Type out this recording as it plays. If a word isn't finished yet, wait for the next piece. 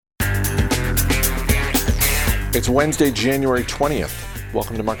It's Wednesday, January 20th.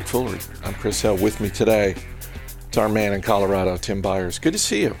 Welcome to Market Foolery. I'm Chris Hill. With me today, it's our man in Colorado, Tim Byers. Good to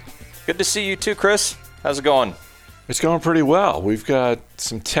see you. Good to see you too, Chris. How's it going? It's going pretty well. We've got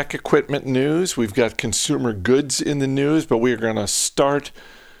some tech equipment news. We've got consumer goods in the news, but we're going to start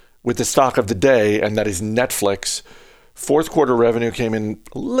with the stock of the day, and that is Netflix. Fourth quarter revenue came in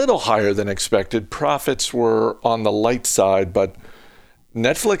a little higher than expected. Profits were on the light side, but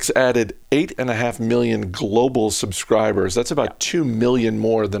Netflix added 8.5 million global subscribers. That's about 2 million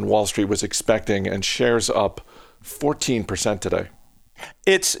more than Wall Street was expecting, and shares up 14% today.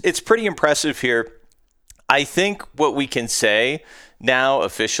 It's pretty impressive here. I think what we can say now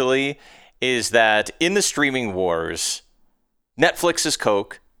officially is that in the streaming wars, Netflix is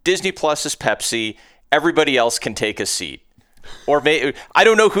Coke, Disney Plus is Pepsi, everybody else can take a seat. Or I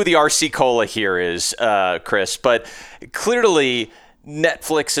don't know who the RC Cola here is, Chris, but clearly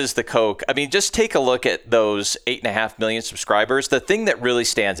Netflix is the Coke. I mean, just take a look at those 8.5 million subscribers. The thing that really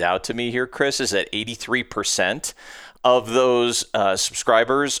stands out to me here, Chris, is that 83% of those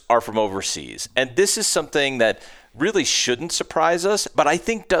subscribers are from overseas. And this is something that really shouldn't surprise us, but I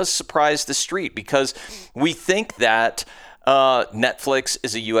think does surprise the street, because we think that Netflix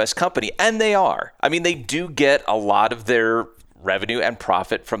is a U.S. company, and they are. I mean, they do get a lot of their revenue and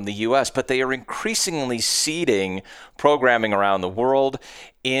profit from the U.S., but they are increasingly seeding programming around the world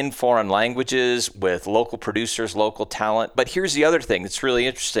in foreign languages with local producers, local talent. But here's the other thing that's really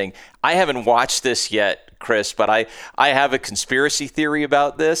interesting. I haven't watched this yet, Chris, but I have a conspiracy theory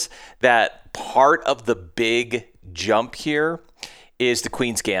about this, that part of the big jump here is the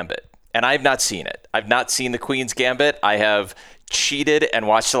Queen's Gambit. And I've not seen it. I've not seen the Queen's Gambit. I have cheated and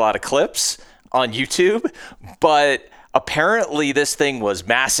watched a lot of clips on YouTube, but apparently this thing was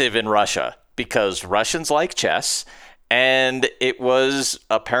massive in Russia because Russians like chess, and it was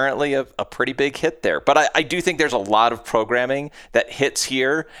apparently a pretty big hit there. But I do think there's a lot of programming that hits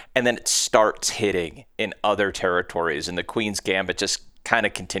here and then it starts hitting in other territories, and the Queen's Gambit just kind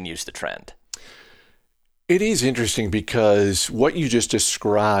of continues the trend. It is interesting because what you just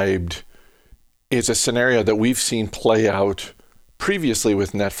described is a scenario that we've seen play out previously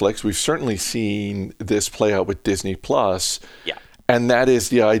with Netflix. We've certainly seen this play out with Disney Plus. Yeah. And that is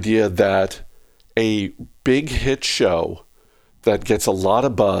the idea that a big hit show that gets a lot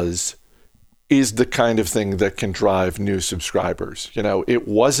of buzz is the kind of thing that can drive new subscribers. You know, it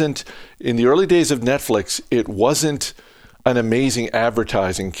wasn't, in the early days of Netflix, it wasn't an amazing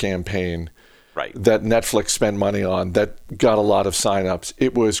advertising campaign that Netflix spent money on that got a lot of signups.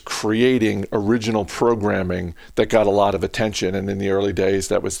 It was creating original programming that got a lot of attention. And in the early days,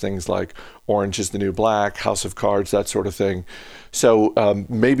 that was things like Orange is the New Black, House of Cards, that sort of thing. So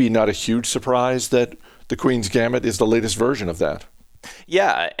maybe not a huge surprise that the Queen's Gambit is the latest version of that.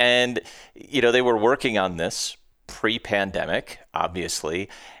 Yeah. And, you know, they were working on this pre-pandemic, obviously.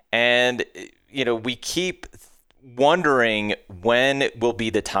 And, you know, we keep wondering when will be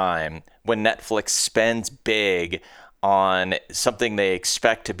the time when Netflix spends big on something they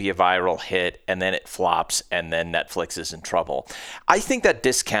expect to be a viral hit, and then it flops, and then Netflix is in trouble. I think that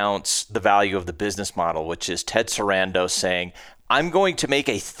discounts the value of the business model, which is Ted Sarandos saying, I'm going to make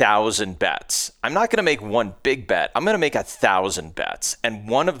 1,000 bets. I'm not going to make one big bet. I'm going to make 1,000 bets, and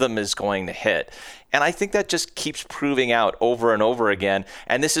one of them is going to hit. And I think that just keeps proving out over and over again.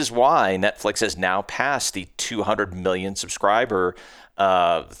 And this is why Netflix has now passed the 200 million subscriber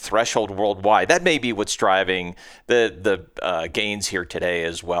threshold worldwide. That may be what's driving the gains here today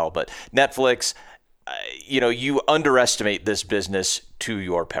as well. But Netflix, you underestimate this business to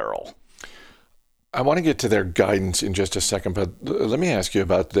your peril. I want to get to their guidance in just a second, but let me ask you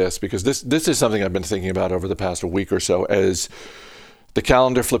about this, because this is something I've been thinking about over the past week or so as the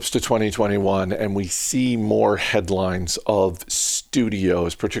calendar flips to 2021 and we see more headlines of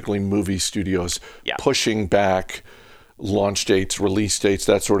studios, particularly movie studios, pushing back launch dates, release dates,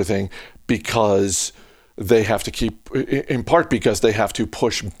 that sort of thing, because they have to in part because they have to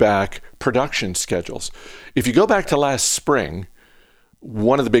push back production schedules. If you go back to last spring,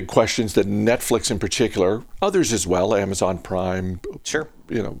 one of the big questions that Netflix in particular, others as well, Amazon Prime,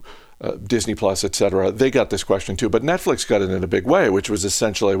 Disney Plus, et cetera, they got this question too. But Netflix got it in a big way, which was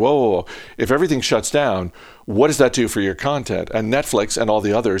essentially, whoa, if everything shuts down, what does that do for your content? And Netflix and all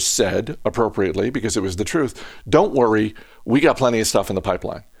the others said, appropriately, because it was the truth, don't worry, we got plenty of stuff in the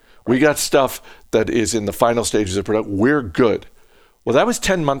pipeline. We got stuff that is in the final stages of production. We're good. Well, that was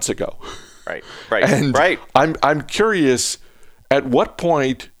 10 months ago. Right. And I'm curious, at what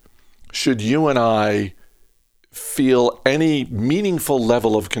point should you and I feel any meaningful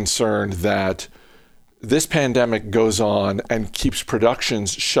level of concern that this pandemic goes on and keeps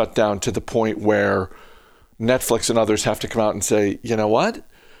productions shut down to the point where Netflix and others have to come out and say, you know what?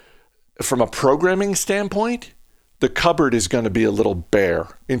 From a programming standpoint, the cupboard is going to be a little bare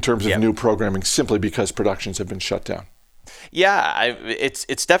in terms of new programming simply because productions have been shut down. Yeah,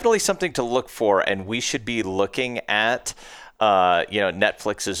 it's definitely something to look for, and we should be looking at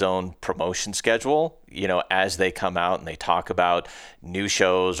Netflix's own promotion schedule, as they come out and they talk about new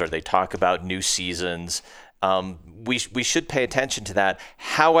shows or they talk about new seasons. We should pay attention to that.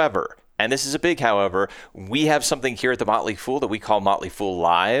 However, and this is a big however, we have something here at the Motley Fool that we call Motley Fool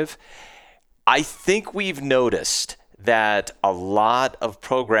Live. I think we've noticed that a lot of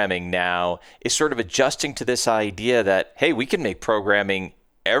programming now is sort of adjusting to this idea that, hey, we can make programming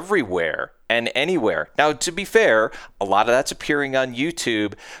everywhere and anywhere. Now, to be fair, a lot of that's appearing on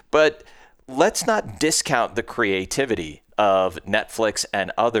YouTube, but let's not discount the creativity of Netflix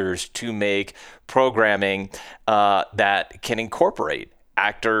and others to make programming that can incorporate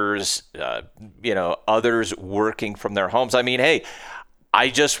actors, others working from their homes. I mean, hey, I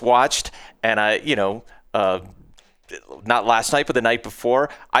just watched, and not last night, but the night before,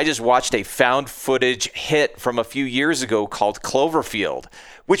 I just watched a found footage hit from a few years ago called Cloverfield,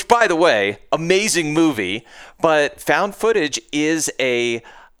 which, by the way, amazing movie, but found footage is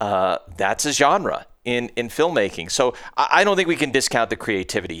that's a genre in filmmaking. So I don't think we can discount the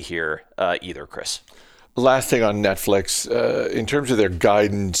creativity here either, Chris. Last thing on Netflix, in terms of their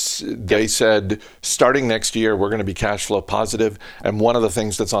guidance, they said starting next year, we're going to be cash flow positive. And one of the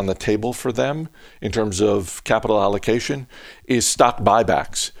things that's on the table for them in terms of capital allocation is stock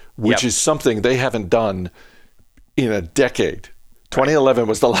buybacks, which is something they haven't done in a decade. 2011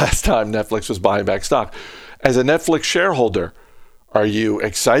 was the last time Netflix was buying back stock. As a Netflix shareholder, are you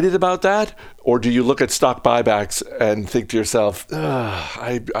excited about that? Or do you look at stock buybacks and think to yourself,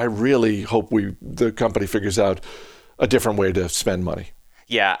 I really hope the company figures out a different way to spend money?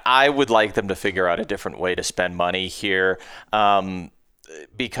 Yeah, I would like them to figure out a different way to spend money here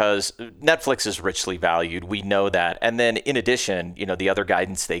because Netflix is richly valued. We know that. And then in addition, the other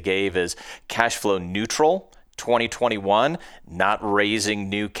guidance they gave is cash flow neutral. 2021, not raising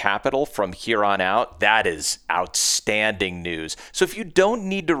new capital from here on out. That is outstanding news. So if you don't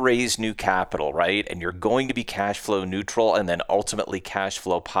need to raise new capital, right, and you're going to be cash flow neutral and then ultimately cash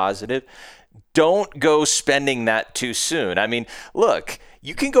flow positive, don't go spending that too soon. I mean, look,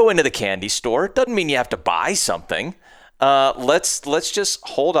 you can go into the candy store. It doesn't mean you have to buy something. Let's just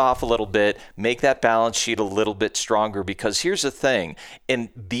hold off a little bit, make that balance sheet a little bit stronger, because here's the thing. In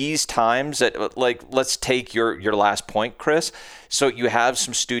these times, let's take your last point, Chris. So you have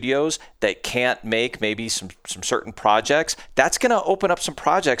some studios that can't make maybe some certain projects. That's going to open up some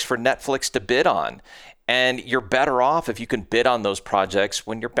projects for Netflix to bid on. And you're better off if you can bid on those projects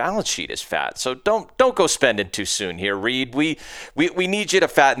when your balance sheet is fat. So don't go spending too soon here, Reed. We need you to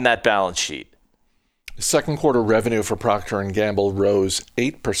fatten that balance sheet. Second quarter revenue for Procter & Gamble rose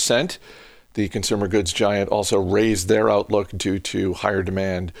 8%. The consumer goods giant also raised their outlook due to higher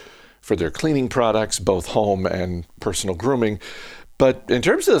demand for their cleaning products, both home and personal grooming. But in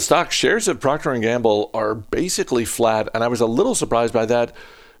terms of the stock, shares of Procter & Gamble are basically flat, and I was a little surprised by that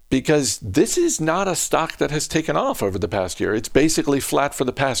because this is not a stock that has taken off over the past year. It's basically flat for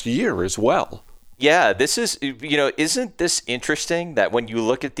the past year as well. Yeah, this is, isn't this interesting that when you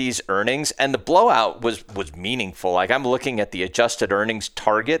look at these earnings, and the blowout was meaningful. Like, I'm looking at the adjusted earnings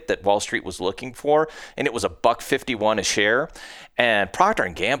target that Wall Street was looking for, and it was $1.51 a share, and Procter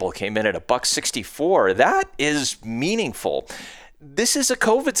 & Gamble came in at $1.64. That is meaningful. This is a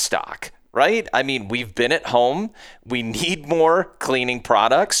COVID stock, right? I mean, we've been at home. We need more cleaning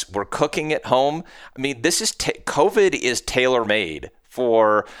products. We're cooking at home. I mean, this is COVID is tailor-made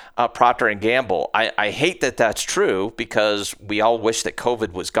for Procter & Gamble. I hate that that's true because we all wish that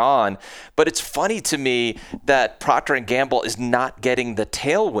COVID was gone, but it's funny to me that Procter & Gamble is not getting the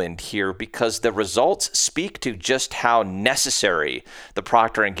tailwind here because the results speak to just how necessary the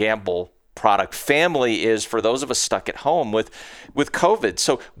Procter & Gamble product family is for those of us stuck at home with COVID.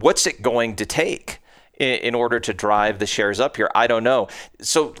 So what's it going to take in order to drive the shares up here? I don't know.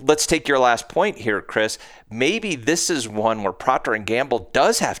 So let's take your last point here, Chris. Maybe this is one where Procter & Gamble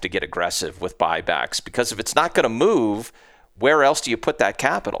does have to get aggressive with buybacks, because if it's not going to move, where else do you put that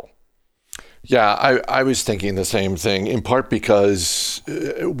capital? Yeah, I was thinking the same thing, in part because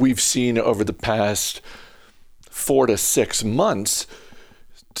we've seen over the past 4 to 6 months,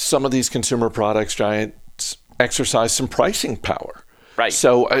 some of these consumer products giants exercise some pricing power. Right.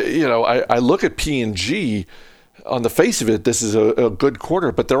 So, I look at P&G. On the face of it, this is a good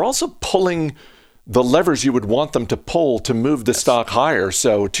quarter, but they're also pulling the levers you would want them to pull to move the stock higher.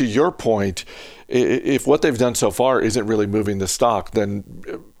 So to your point, if what they've done so far isn't really moving the stock, then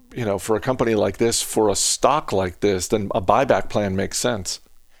for a company like this, for a stock like this, then a buyback plan makes sense.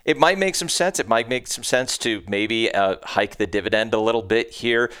 It might make some sense. It might make some sense to maybe hike the dividend a little bit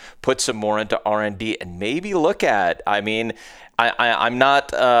here, put some more into R&D, and maybe look at, I'm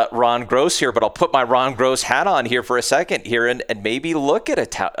not Ron Gross here, but I'll put my Ron Gross hat on here for a second here and maybe look at a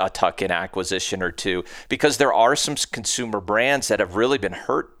tuck-in acquisition or two, because there are some consumer brands that have really been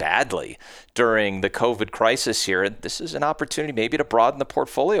hurt badly during the COVID crisis here. And this is an opportunity maybe to broaden the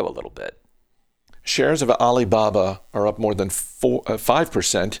portfolio a little bit. Shares of Alibaba are up more than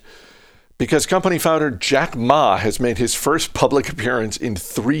 5% because company founder Jack Ma has made his first public appearance in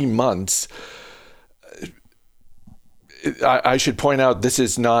 3 months. I should point out this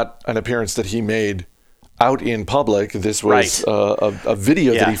is not an appearance that he made out in public. This was a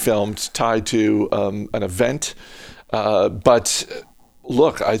video that he filmed tied to an event. But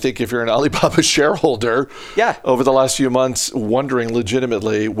look, I think if you're an Alibaba shareholder over the last few months wondering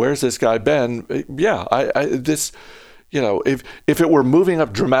legitimately, where's this guy been? If it were moving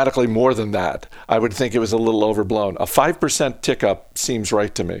up dramatically more than that, I would think it was a little overblown. A 5% tick up seems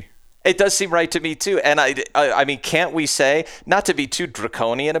right to me. It does seem right to me too. And I mean, can't we say, not to be too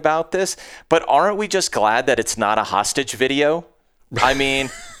draconian about this, but aren't we just glad that it's not a hostage video? I mean,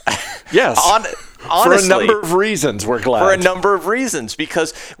 yes. Honestly, for a number of reasons, we're glad. For a number of reasons,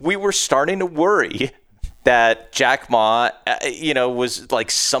 because we were starting to worry that Jack Ma, was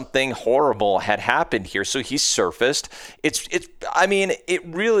like something horrible had happened here. So he surfaced. It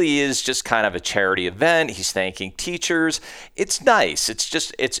really is just kind of a charity event. He's thanking teachers. It's nice.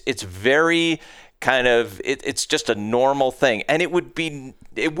 It's very kind of, it's just a normal thing. And it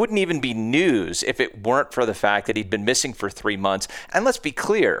wouldn't even be news if it weren't for the fact that he'd been missing for 3 months. And let's be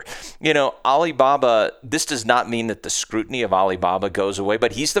clear, Alibaba, this does not mean that the scrutiny of Alibaba goes away,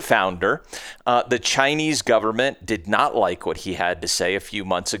 but he's the founder. The Chinese government did not like what he had to say a few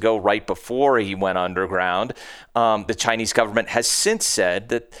months ago, right before he went underground. The Chinese government has since said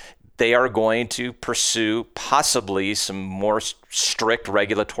that they are going to pursue possibly some more strict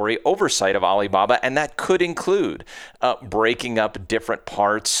regulatory oversight of Alibaba, and that could include breaking up different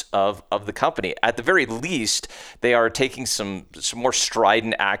parts of the company. At the very least, they are taking some more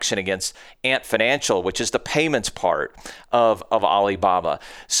strident action against Ant Financial, which is the payments part of Alibaba.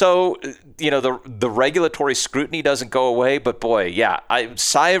 So, the regulatory scrutiny doesn't go away, but boy,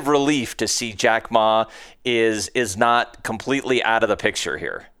 sigh of relief to see Jack Ma is not completely out of the picture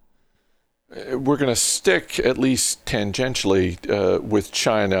here. We're going to stick at least tangentially with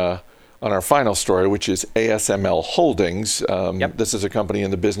China on our final story, which is ASML Holdings. This is a company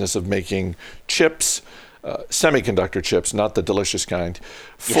in the business of making chips, semiconductor chips, not the delicious kind.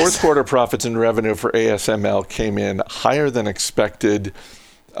 Fourth quarter profits and revenue for ASML came in higher than expected.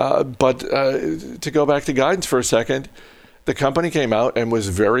 But to go back to guidance for a second, the company came out and was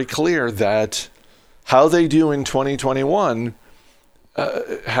very clear that how they do in 2021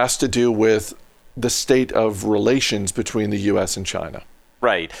 has to do with the state of relations between the U.S. and China.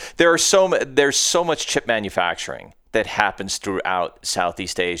 Right. There's so much chip manufacturing that happens throughout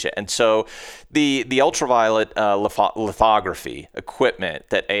Southeast Asia. And so the ultraviolet lithography equipment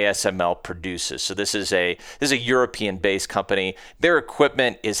that ASML produces, so this is a European-based company. Their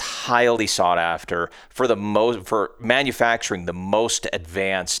equipment is highly sought after for manufacturing the most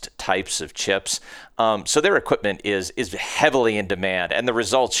advanced types of chips. So their equipment is heavily in demand, and the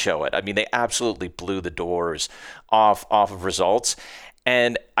results show it. I mean, they absolutely blew the doors off of results.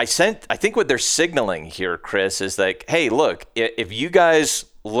 And I think what they're signaling here, Chris, is like, hey, look, if you guys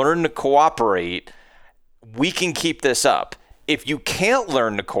learn to cooperate, we can keep this up. If you can't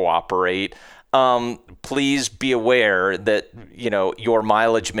learn to cooperate, please be aware that, your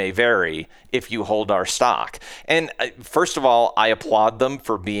mileage may vary if you hold our stock. And first of all, I applaud them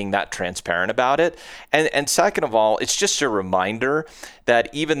for being that transparent about it. And second of all, it's just a reminder that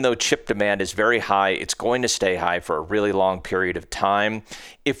even though chip demand is very high, it's going to stay high for a really long period of time.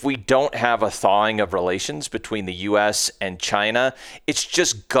 If we don't have a thawing of relations between the U.S. and China, it's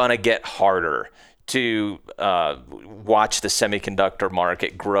just gonna get harder to watch the semiconductor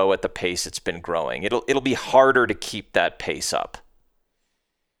market grow at the pace it's been growing. It'll be harder to keep that pace up.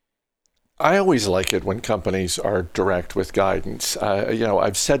 I always like it when companies are direct with guidance.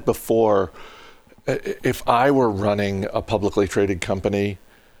 I've said before, if I were running a publicly traded company,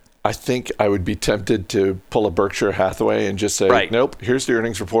 I think I would be tempted to pull a Berkshire Hathaway and just say, Nope, here's the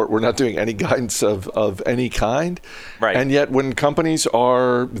earnings report. We're not doing any guidance of any kind. Right. And yet when companies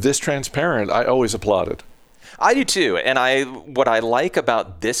are this transparent, I always applaud it. I do too. And what I like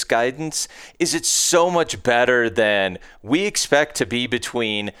about this guidance is it's so much better than we expect to be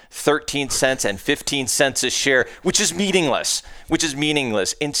between 13 cents and 15 cents a share, which is meaningless.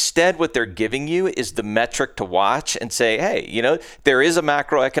 Instead, what they're giving you is the metric to watch and say, hey, there is a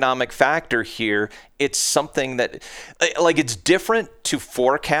macroeconomic factor here. It's something that, it's different to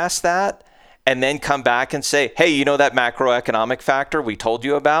forecast that and then come back and say, hey, that macroeconomic factor we told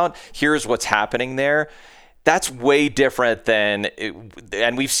you about, here's what's happening there. That's way different than,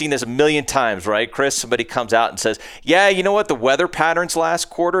 and we've seen this a million times, right, Chris? Somebody comes out and says, yeah, you know what? The weather patterns last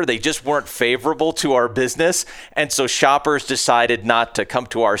quarter, they just weren't favorable to our business. And so shoppers decided not to come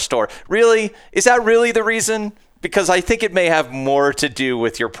to our store. Really? Is that really the reason? Because I think it may have more to do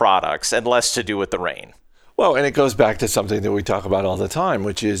with your products and less to do with the rain. Well, and it goes back to something that we talk about all the time,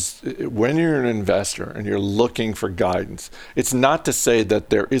 which is when you're an investor and you're looking for guidance, it's not to say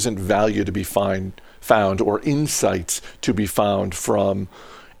that there isn't value to be found or insights to be found from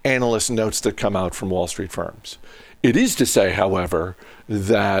analyst notes that come out from Wall Street firms. It is to say, however,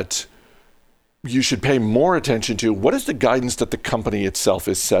 that you should pay more attention to what is the guidance that the company itself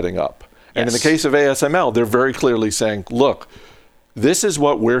is setting up. And in the case of ASML, they're very clearly saying, look, this is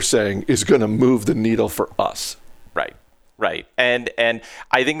what we're saying is going to move the needle for us. Right. And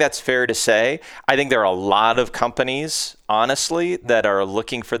I think that's fair to say. I think there are a lot of companies, honestly, that are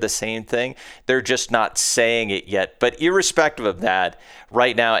looking for the same thing. They're just not saying it yet. But irrespective of that,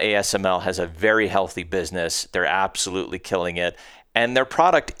 right now ASML has a very healthy business. They're absolutely killing it. And their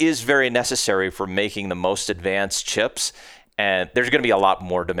product is very necessary for making the most advanced chips. And there's going to be a lot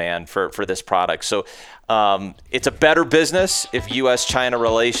more demand for this product. So it's a better business if U.S.-China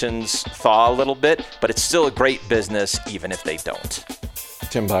relations thaw a little bit, but it's still a great business even if they don't.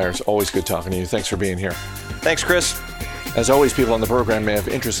 Tim Byers, always good talking to you. Thanks for being here. Thanks, Chris. As always, people on the program may have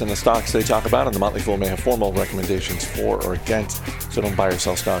interest in the stocks they talk about, and the Motley Fool may have formal recommendations for or against, so don't buy or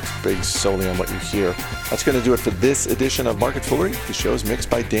sell stocks based solely on what you hear. That's going to do it for this edition of Market Foolery. The show is mixed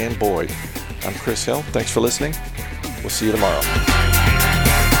by Dan Boyd. I'm Chris Hill. Thanks for listening. We'll see you tomorrow.